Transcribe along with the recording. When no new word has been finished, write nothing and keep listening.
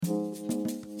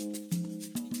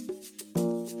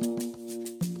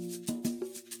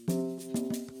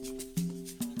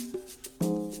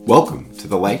Welcome to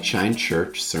the Light Shine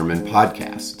Church Sermon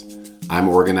Podcast. I'm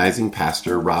organizing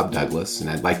pastor Rob Douglas, and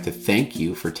I'd like to thank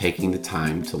you for taking the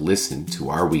time to listen to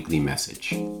our weekly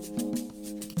message.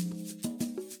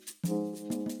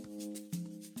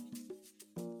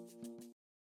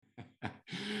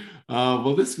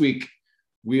 Well, this week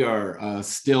we are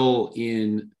still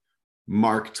in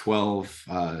Mark 12,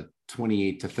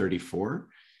 28 to 34,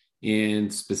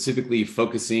 and specifically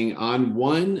focusing on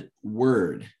one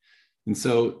word. And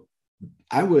so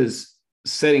I was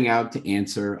setting out to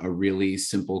answer a really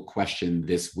simple question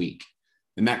this week.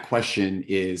 And that question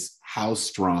is, how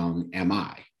strong am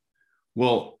I?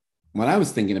 Well, when I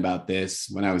was thinking about this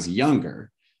when I was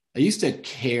younger, I used to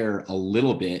care a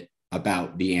little bit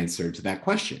about the answer to that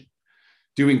question.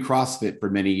 Doing CrossFit for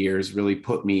many years really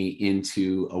put me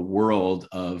into a world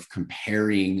of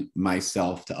comparing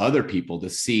myself to other people to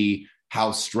see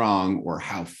how strong or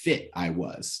how fit I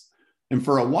was. And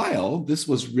for a while, this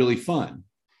was really fun.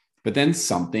 But then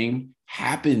something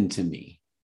happened to me.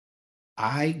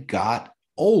 I got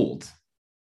old.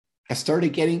 I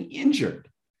started getting injured.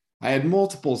 I had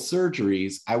multiple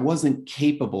surgeries. I wasn't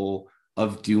capable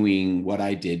of doing what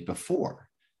I did before.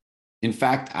 In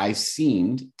fact, I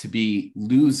seemed to be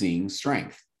losing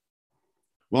strength.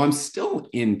 Well, I'm still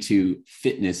into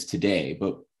fitness today,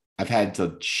 but I've had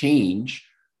to change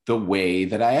the way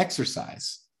that I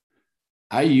exercise.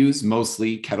 I use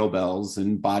mostly kettlebells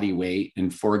and body weight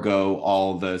and forego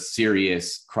all the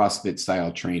serious CrossFit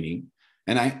style training.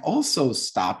 And I also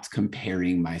stopped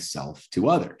comparing myself to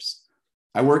others.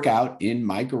 I work out in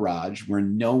my garage where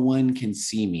no one can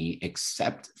see me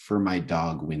except for my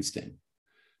dog, Winston.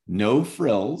 No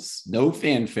frills, no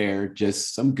fanfare,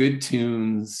 just some good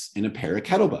tunes and a pair of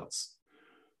kettlebells.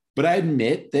 But I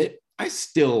admit that I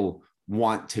still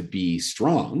want to be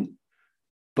strong,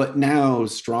 but now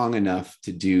strong enough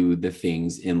to do the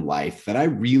things in life that I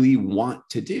really want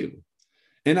to do.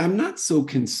 And I'm not so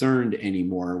concerned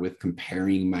anymore with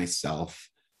comparing myself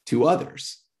to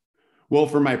others. Well,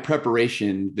 for my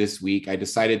preparation this week, I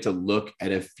decided to look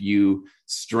at a few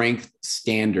strength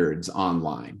standards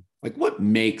online. Like, what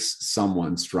makes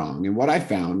someone strong? And what I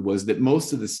found was that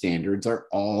most of the standards are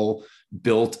all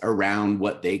built around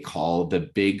what they call the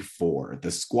big four: the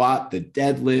squat, the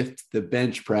deadlift, the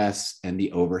bench press, and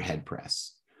the overhead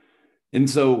press. And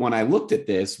so when I looked at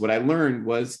this, what I learned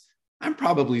was I'm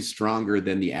probably stronger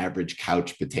than the average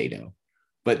couch potato,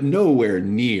 but nowhere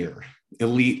near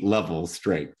elite level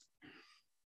strength.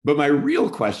 But my real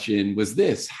question was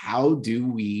this: how do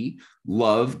we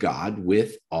love God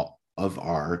with all of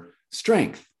our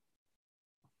strength?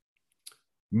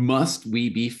 Must we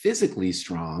be physically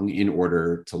strong in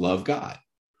order to love God?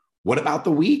 What about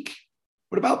the weak?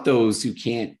 What about those who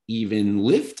can't even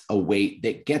lift a weight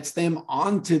that gets them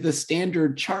onto the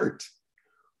standard chart?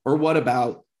 Or what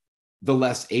about the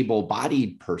less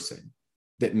able-bodied person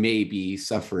that may be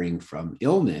suffering from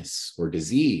illness or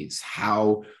disease?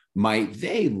 How might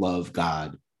they love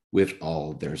God with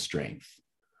all their strength?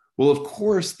 Well, of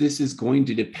course, this is going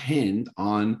to depend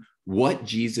on what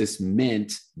Jesus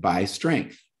meant by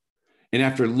strength. And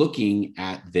after looking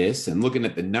at this and looking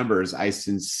at the numbers, I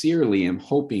sincerely am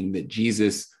hoping that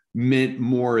Jesus meant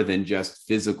more than just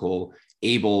physical,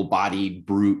 able-bodied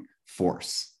brute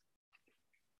force.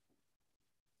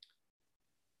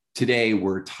 Today,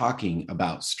 we're talking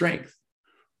about strength,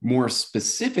 more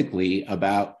specifically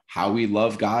about how we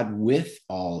love God with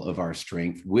all of our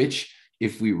strength, which,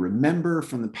 if we remember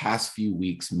from the past few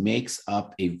weeks, makes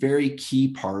up a very key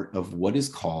part of what is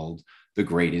called the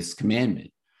greatest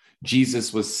commandment.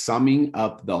 Jesus was summing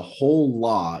up the whole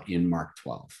law in Mark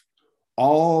 12,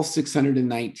 all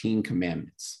 619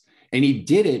 commandments. And he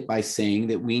did it by saying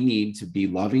that we need to be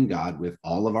loving God with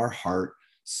all of our heart,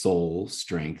 soul,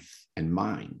 strength, and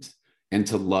mind, and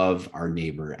to love our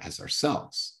neighbor as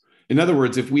ourselves. In other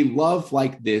words, if we love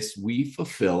like this, we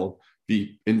fulfill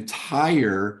the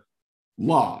entire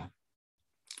law.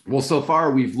 Well, so far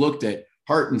we've looked at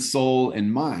heart and soul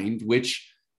and mind,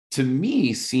 which to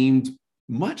me seemed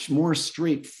much more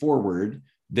straightforward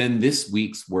than this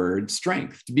week's word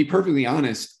strength. To be perfectly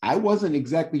honest, I wasn't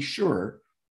exactly sure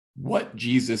what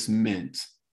Jesus meant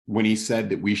when he said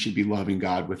that we should be loving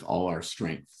God with all our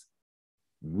strength.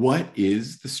 What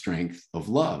is the strength of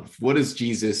love? What does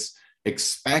Jesus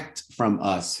expect from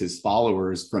us, his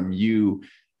followers, from you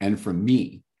and from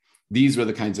me? These were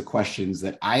the kinds of questions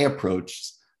that I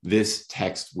approached this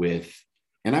text with,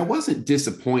 and I wasn't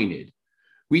disappointed.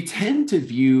 We tend to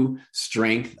view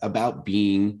strength about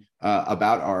being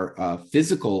about our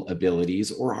physical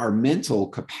abilities or our mental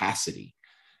capacity.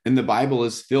 And the Bible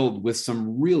is filled with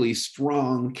some really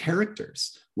strong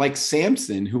characters, like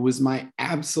Samson, who was my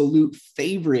absolute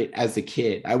favorite as a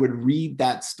kid. I would read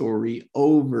that story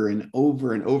over and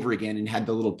over and over again and had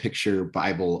the little picture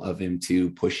Bible of him too,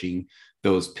 pushing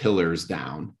those pillars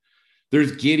down.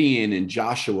 There's Gideon and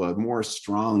Joshua, more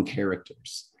strong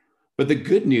characters. But the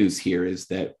good news here is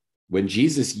that when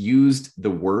Jesus used the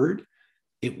word,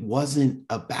 it wasn't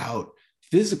about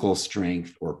physical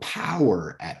strength or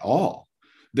power at all.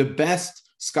 The best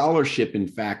scholarship, in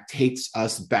fact, takes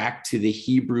us back to the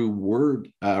Hebrew word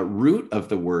root of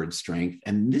the word strength.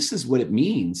 And this is what it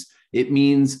means. It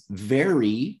means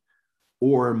very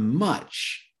or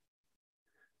much.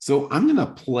 So I'm going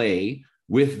to play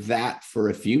with that for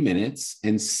a few minutes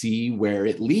and see where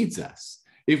it leads us.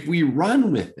 If we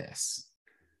run with this,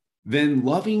 then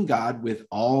loving God with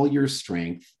all your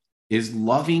strength is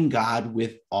loving God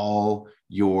with all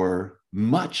your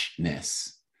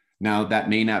muchness. Now, that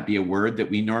may not be a word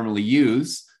that we normally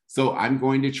use, so I'm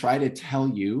going to try to tell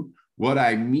you what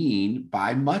I mean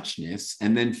by muchness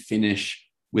and then finish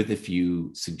with a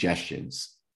few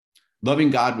suggestions.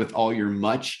 Loving God with all your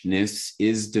muchness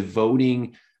is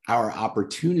devoting our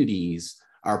opportunities,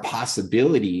 our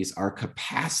possibilities, our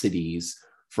capacities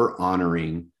for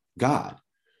honoring God.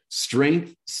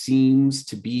 Strength seems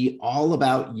to be all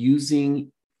about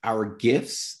using our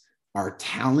gifts, our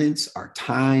talents, our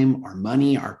time, our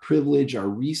money, our privilege, our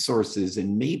resources,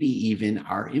 and maybe even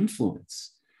our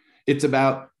influence. It's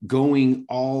about going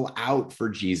all out for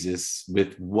Jesus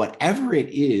with whatever it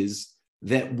is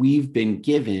that we've been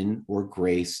given or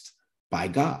graced by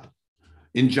God.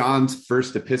 In John's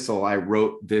first epistle, I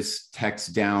wrote this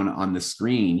text down on the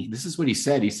screen. This is what he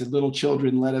said. He said, "Little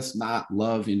children, let us not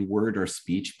love in word or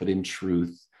speech, but in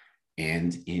truth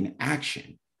and in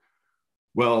action."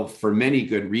 Well, for many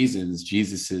good reasons,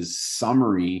 Jesus's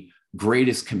summary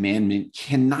greatest commandment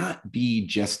cannot be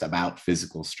just about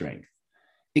physical strength.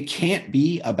 It can't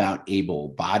be about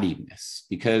able-bodiedness,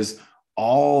 because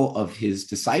all of his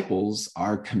disciples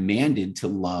are commanded to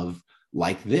love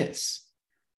like this.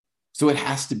 So it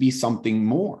has to be something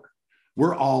more.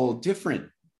 We're all different.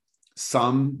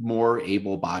 Some more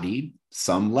able-bodied,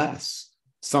 some less.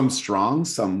 Some strong,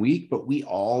 some weak, but we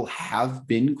all have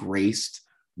been graced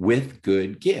with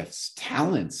good gifts,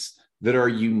 talents that are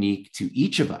unique to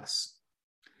each of us.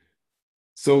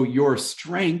 So your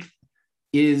strength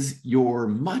is your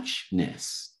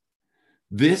muchness.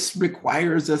 This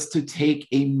requires us to take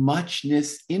a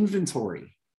muchness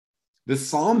inventory. The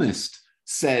psalmist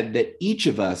said that each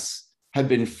of us have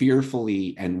been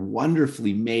fearfully and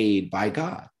wonderfully made by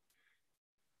God,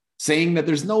 saying that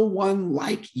there's no one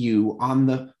like you on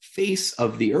the face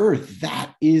of the earth.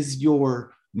 That is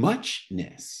your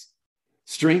muchness.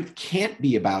 Strength can't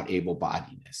be about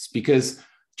able-bodiedness, because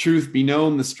truth be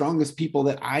known, the strongest people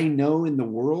that I know in the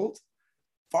world,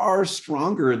 far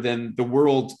stronger than the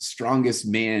world's strongest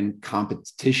man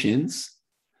competitions.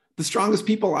 The strongest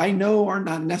people I know are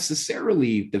not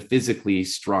necessarily the physically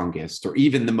strongest or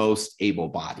even the most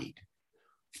able-bodied.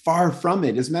 Far from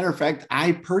it. As a matter of fact,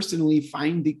 I personally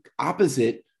find the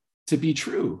opposite to be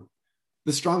true.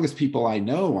 The strongest people I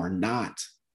know are not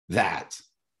that.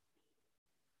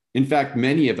 In fact,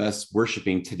 many of us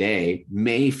worshiping today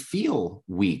may feel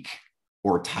weak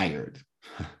or tired.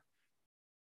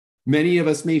 Many of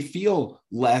us may feel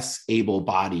less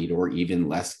able-bodied or even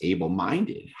less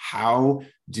able-minded. How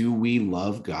do we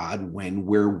love God when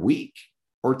we're weak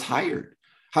or tired?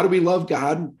 How do we love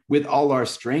God with all our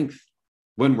strength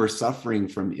when we're suffering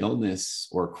from illness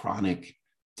or chronic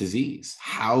disease?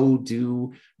 How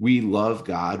do we love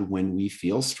God when we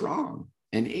feel strong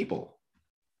and able?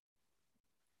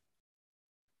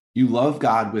 You love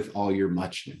God with all your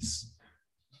muchness.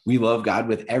 We love God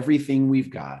with everything we've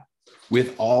got,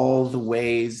 with all the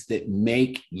ways that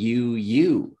make you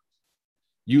you.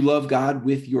 You love God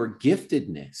with your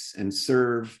giftedness and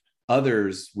serve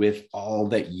others with all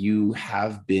that you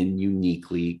have been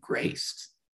uniquely graced.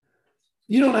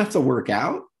 You don't have to work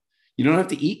out. You don't have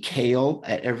to eat kale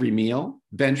at every meal,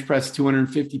 bench press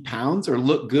 250 pounds, or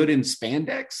look good in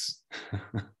spandex.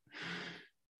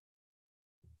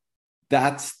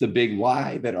 That's the big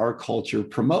lie that our culture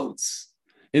promotes.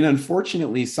 And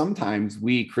unfortunately, sometimes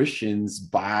we Christians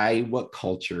buy what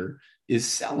culture is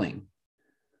selling.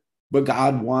 But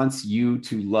God wants you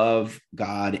to love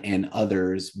God and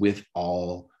others with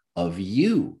all of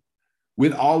you,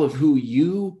 with all of who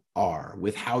you are,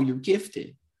 with how you're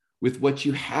gifted, with what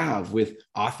you have, with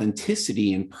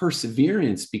authenticity and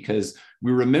perseverance, because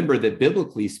we remember that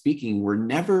biblically speaking, we're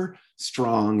never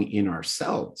strong in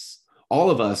ourselves. All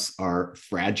of us are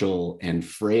fragile and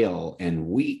frail and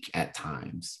weak at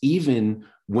times, even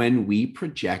when we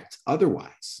project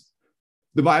otherwise.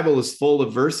 The Bible is full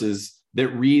of verses that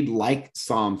read like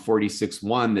Psalm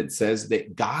 46:1 that says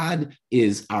that God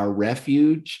is our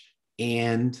refuge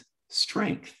and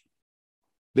strength.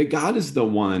 That God is the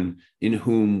one in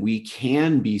whom we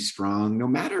can be strong no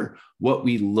matter what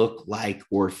we look like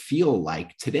or feel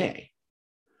like today.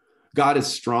 God is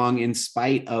strong in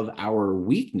spite of our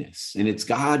weakness, and it's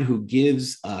God who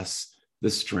gives us the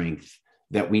strength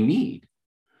that we need.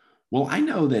 Well, I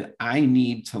know that I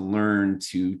need to learn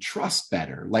to trust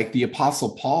better, like the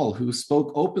Apostle Paul, who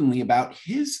spoke openly about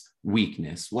his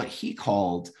weakness, what he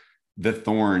called the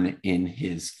thorn in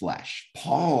his flesh.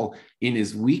 Paul, in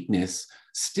his weakness,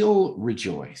 still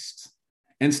rejoiced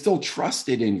and still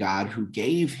trusted in God, who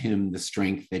gave him the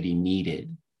strength that he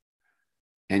needed.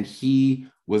 And he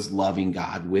was loving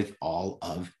God with all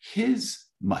of his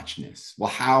muchness. Well,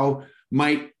 how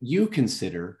might you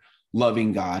consider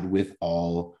loving God with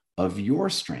all of your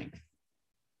strength?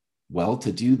 Well,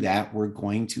 to do that, we're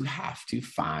going to have to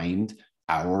find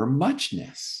our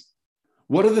muchness.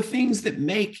 What are the things that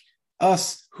make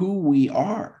us who we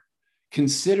are?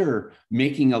 Consider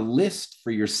making a list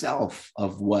for yourself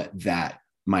of what that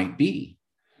might be.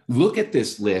 Look at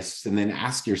this list and then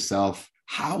ask yourself,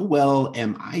 how well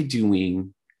am I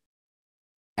doing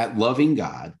at loving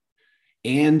God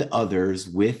and others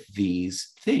with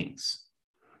these things?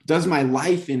 Does my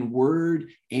life in word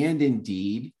and in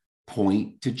deed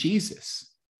point to Jesus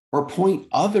or point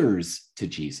others to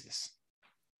Jesus?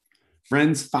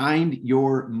 Friends, find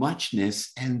your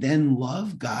muchness and then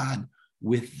love God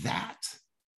with that.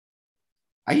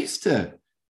 I used to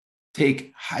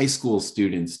take high school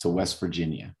students to West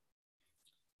Virginia,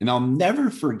 and I'll never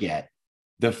forget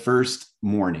the first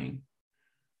morning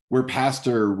where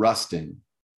Pastor Rustin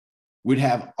would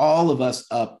have all of us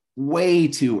up way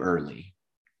too early.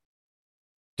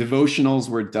 Devotionals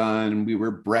were done. We were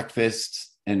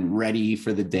breakfast and ready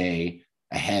for the day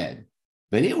ahead,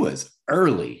 but it was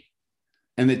early.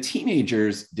 And the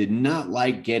teenagers did not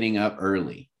like getting up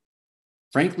early.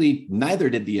 Frankly,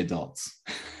 neither did the adults.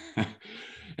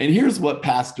 And here's what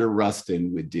Pastor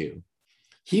Rustin would do.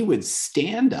 He would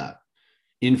stand up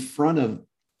in front of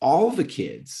all the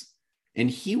kids, and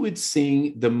he would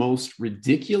sing the most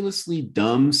ridiculously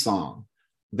dumb song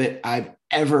that I've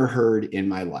ever heard in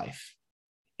my life.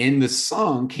 And the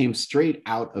song came straight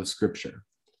out of Scripture.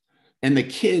 And the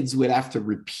kids would have to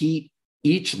repeat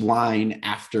each line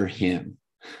after him.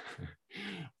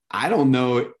 I don't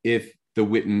know if the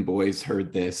Witten boys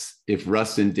heard this, if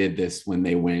Rustin did this when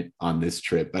they went on this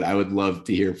trip, but I would love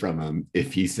to hear from him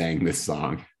if he sang this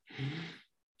song.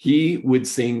 He would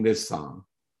sing this song,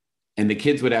 and the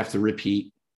kids would have to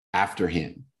repeat after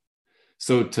him.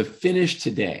 So to finish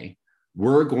today,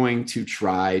 we're going to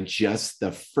try just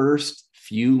the first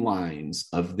few lines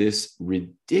of this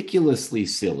ridiculously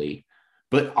silly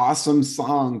but awesome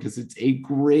song, because it's a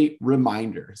great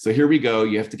reminder. So here we go.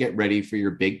 You have to get ready for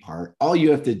your big part. All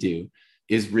you have to do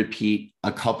is repeat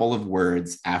a couple of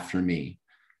words after me.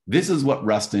 This is what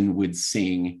Rustin would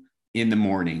sing in the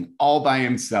morning, all by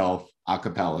himself, a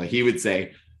cappella. He would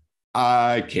say,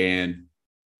 I can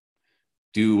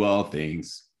do all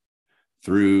things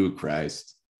through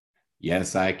Christ.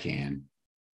 Yes, I can.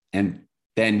 And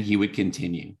then he would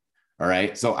continue. All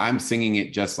right. So I'm singing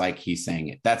it just like he sang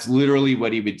it. That's literally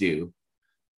what he would do.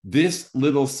 This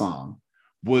little song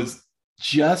was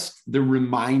just the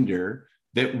reminder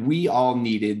that we all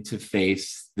needed to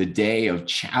face the day of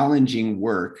challenging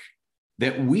work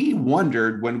that we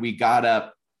wondered when we got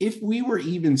up if we were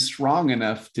even strong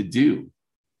enough to do.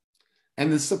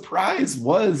 And the surprise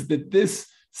was that this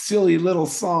silly little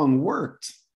song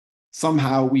worked.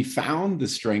 Somehow we found the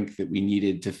strength that we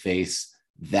needed to face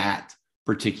that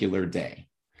particular day.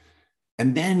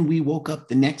 And then we woke up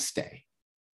the next day,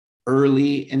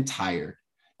 early and tired,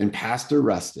 and Pastor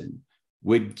Rustin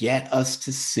would get us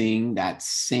to sing that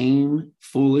same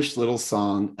foolish little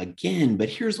song again. But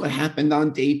here's what happened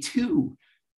on day 2.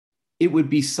 It would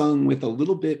be sung with a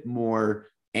little bit more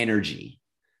energy.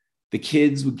 The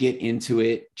kids would get into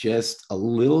it just a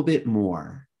little bit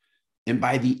more. And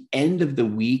by the end of the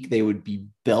week, they would be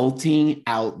belting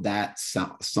out that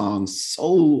song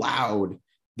so loud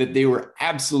that they were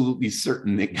absolutely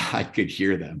certain that God could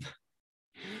hear them.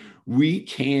 We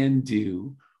can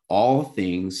do all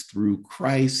things through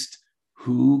Christ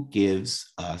who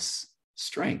gives us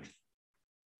strength.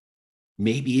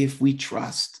 Maybe if we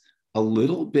trust a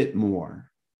little bit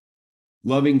more,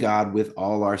 loving God with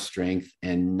all our strength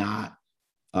and not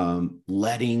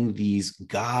letting these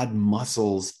God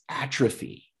muscles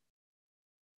atrophy,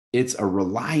 It's a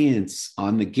reliance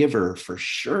on the giver for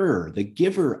sure, the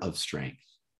giver of strength.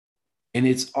 And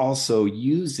it's also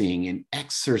using and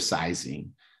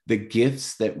exercising the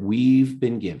gifts that we've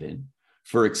been given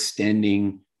for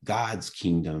extending God's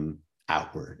kingdom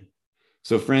outward.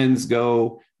 So, friends,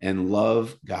 go and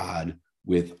love God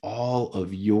with all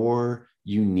of your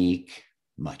unique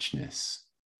muchness.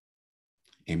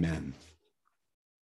 Amen.